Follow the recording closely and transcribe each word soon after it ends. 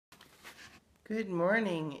Good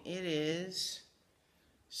morning. It is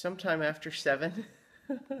sometime after 7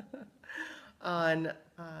 on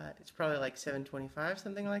it's probably like 7:25,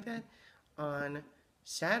 something like that, on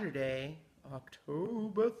Saturday,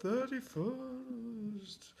 October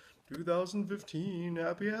 31st, 2015.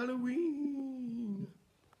 Happy Halloween.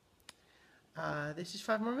 This is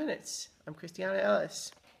 5 more minutes. I'm Christiana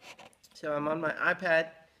Ellis. So I'm on my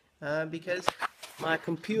iPad because my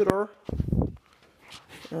computer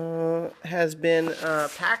has been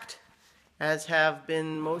packed, as have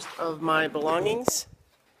been most of my belongings.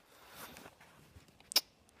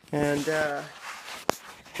 And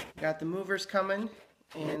got the movers coming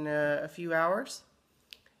in a few hours.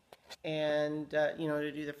 And,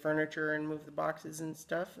 to do the furniture and move the boxes and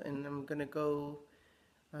stuff. And I'm going to go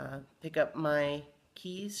pick up my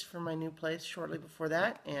keys for my new place shortly before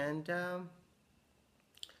that. And,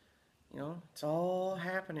 it's all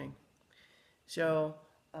happening. So,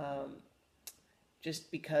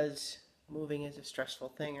 just because moving is a stressful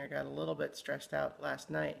thing, I got a little bit stressed out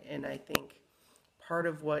last night, and I think part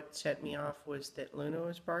of what set me off was that Luna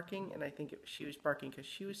was barking, and I think she was barking because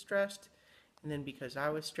she was stressed, and then because I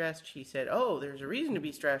was stressed, she said, "Oh, there's a reason to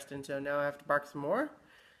be stressed," and so now I have to bark some more,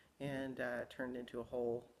 and it turned into a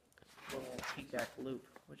whole little feedback loop,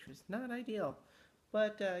 which was not ideal,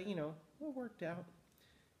 but it worked out.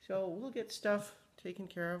 So we'll get stuff taken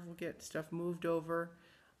care of. We'll get stuff moved over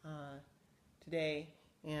today,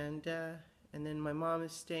 and then my mom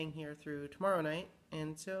is staying here through tomorrow night,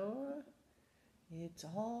 and so it's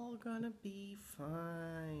all gonna be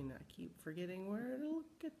fine. I keep forgetting where to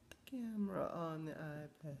look at the camera on the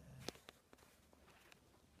iPad.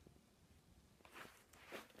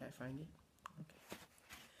 Did I find it?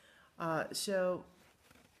 Okay. So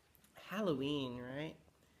Halloween, right?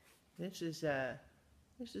 This is a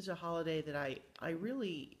holiday that I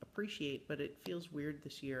really appreciate, but it feels weird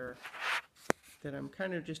this year that I'm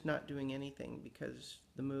kind of just not doing anything because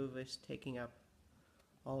the move is taking up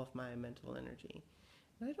all of my mental energy.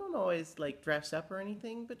 And I don't always like dress up or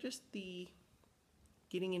anything, but just the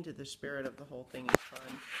getting into the spirit of the whole thing is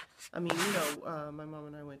fun. I mean, my mom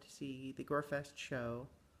and I went to see the Gorefest show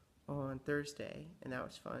on Thursday, and that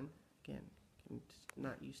was fun. Again, I'm just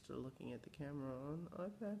not used to looking at the camera on the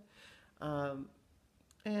iPad.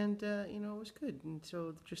 It was good. And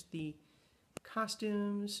so just the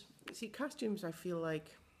costumes. See, costumes, I feel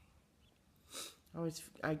like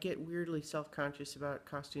I get weirdly self-conscious about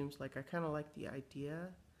costumes. Like, I kind of like the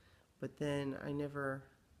idea, but then I never,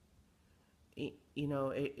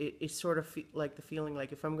 it's sort of like the feeling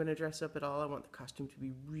like if I'm going to dress up at all, I want the costume to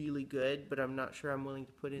be really good, but I'm not sure I'm willing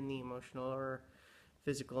to put in the emotional or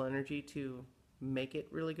physical energy to make it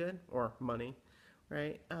really good, or money,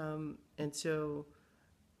 right? And so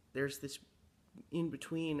there's this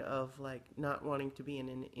in-between of like not wanting to be in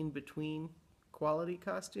an in-between quality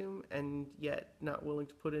costume and yet not willing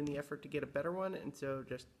to put in the effort to get a better one, and so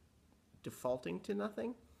just defaulting to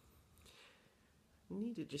nothing. I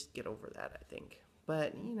need to just get over that, I think.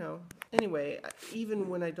 But, anyway, even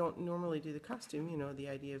when I don't normally do the costume, the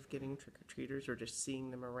idea of getting trick-or-treaters or just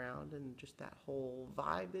seeing them around and just that whole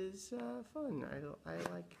vibe is fun. I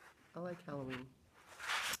like Halloween.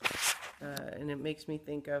 And it makes me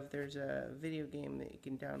think of, there's a video game that you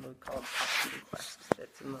can download called Costume Quest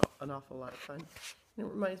that's an awful lot of fun. And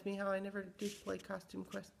it reminds me how I never did play Costume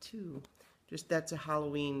Quest 2. Just that's a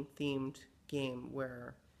Halloween-themed game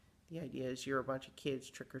where the idea is you're a bunch of kids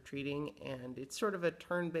trick-or-treating, and it's sort of a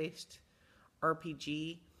turn-based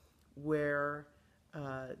RPG where,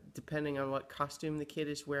 depending on what costume the kid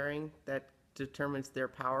is wearing, that determines their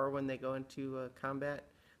power when they go into combat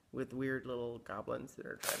with weird little goblins that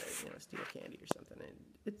are trying to, steal candy or something.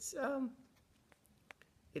 And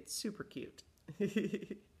it's super cute.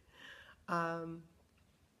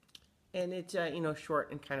 And it's,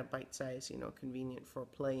 short and kind of bite-sized, convenient for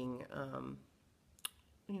playing,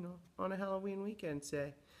 on a Halloween weekend,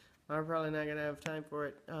 say. I'm probably not going to have time for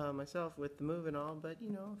it myself with the move and all, but,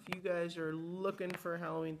 if you guys are looking for a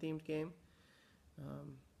Halloween-themed game,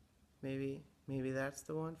 maybe that's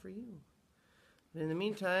the one for you. But in the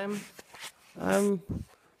meantime, I'm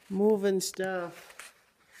moving stuff,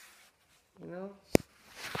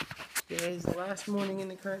 Today is the last morning in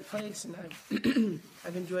the current place, and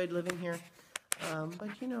I've enjoyed living here. But,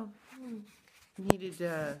 needed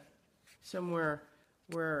somewhere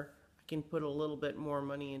where I can put a little bit more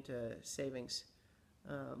money into savings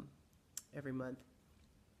every month.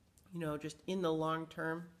 Just in the long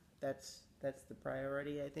term, that's the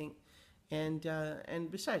priority, I think. And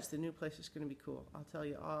besides, the new place is going to be cool. I'll tell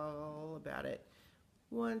you all about it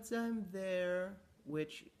once I'm there,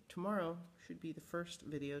 which tomorrow should be the first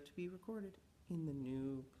video to be recorded in the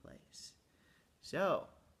new place. So,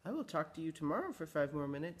 I will talk to you tomorrow for 5 more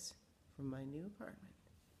minutes from my new apartment.